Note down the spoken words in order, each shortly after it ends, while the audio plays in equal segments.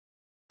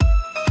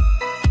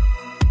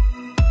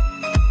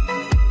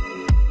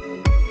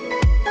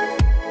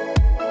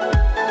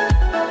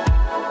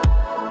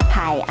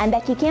I'm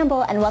Becky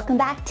Campbell, and welcome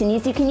back to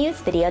NYCU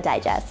Video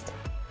Digest.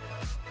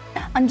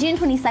 On June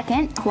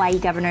 22nd, Hawaii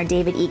Governor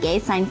David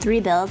Ige signed 3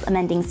 bills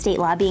amending state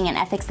lobbying and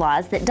ethics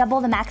laws that double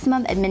the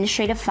maximum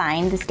administrative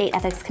fine the State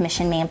Ethics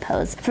Commission may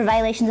impose for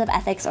violations of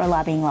ethics or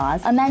lobbying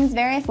laws, amends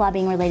various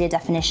lobbying-related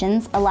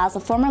definitions, allows a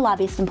former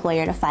lobbyist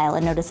employer to file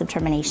a notice of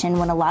termination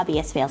when a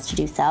lobbyist fails to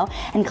do so,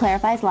 and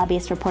clarifies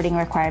lobbyist reporting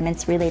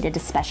requirements related to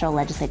special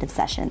legislative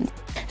sessions.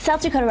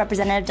 South Dakota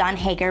Representative Don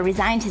Hager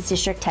resigned his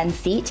District 10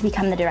 seat to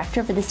become the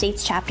director for the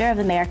state's chapter of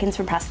Americans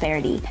for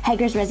Prosperity.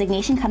 Hager's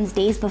resignation comes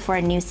days before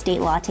a new state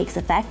law takes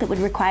effect that would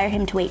require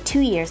him to wait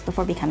 2 years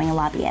before becoming a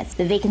lobbyist.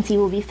 The vacancy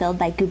will be filled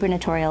by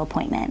gubernatorial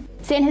appointment.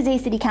 San Jose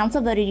City Council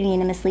voted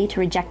unanimously to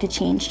reject a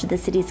change to the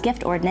city's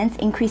gift ordinance,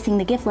 increasing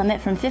the gift limit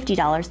from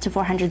 $50 to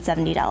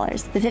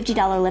 $470. The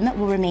 $50 limit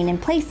will remain in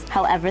place.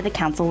 However, the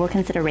council will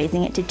consider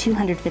raising it to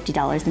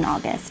 $250 in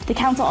August. The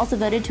council also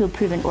voted to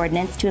approve an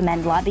ordinance to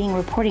amend lobbying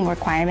reporting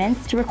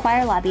requirements to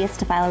require lobbyists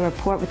to file a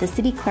report with the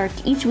city clerk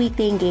each week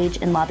they engage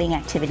in lobbying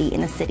activity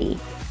in the city.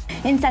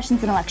 In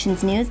sessions and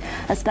elections news,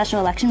 a special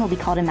election will be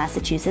called in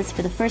Massachusetts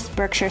for the first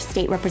Berkshire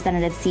state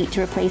representative seat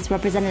to replace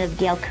Representative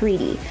Gail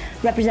Caridi.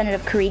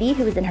 Representative Caridi,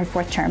 who was in her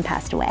 4th term,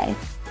 passed away.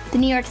 The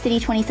New York City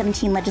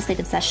 2017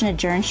 legislative session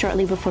adjourned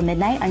shortly before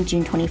midnight on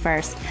June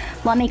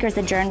 21st. Lawmakers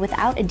adjourned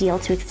without a deal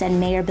to extend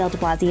Mayor Bill de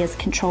Blasio's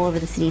control over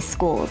the city's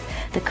schools.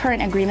 The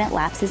current agreement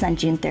lapses on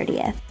June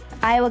 30th.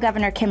 Iowa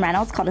Governor Kim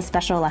Reynolds called a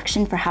special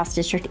election for House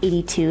District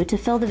 82 to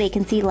fill the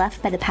vacancy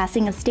left by the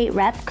passing of State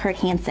Rep. Kurt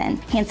Hansen.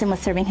 Hansen was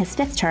serving his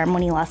 5th term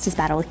when he lost his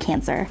battle with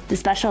cancer. The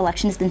special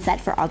election has been set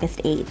for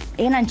August 8th.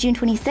 And on June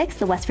 26th,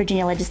 the West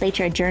Virginia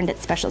legislature adjourned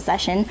its special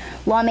session.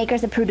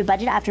 Lawmakers approved a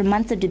budget after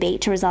months of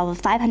debate to resolve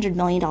a $500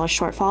 million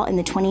shortfall in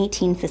the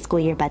 2018 fiscal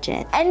year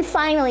budget. And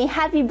finally,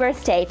 happy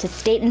birthday to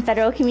state and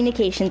federal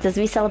communications as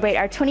we celebrate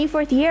our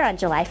 24th year on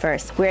July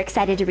 1st. We're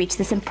excited to reach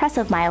this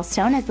impressive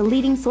milestone as the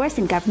leading source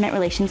in government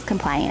relations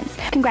compliance.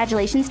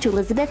 Congratulations to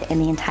Elizabeth and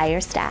the entire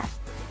staff.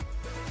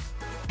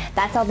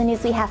 That's all the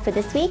news we have for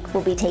this week.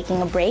 We'll be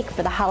taking a break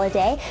for the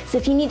holiday, so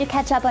if you need to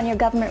catch up on your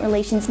government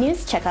relations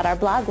news, check out our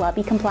blog,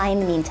 Lobby Comply, in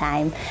the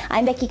meantime.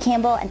 I'm Becky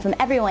Campbell, and from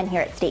everyone here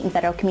at State and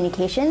Federal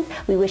Communications,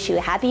 we wish you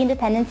a happy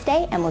Independence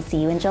Day, and we'll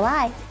see you in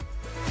July.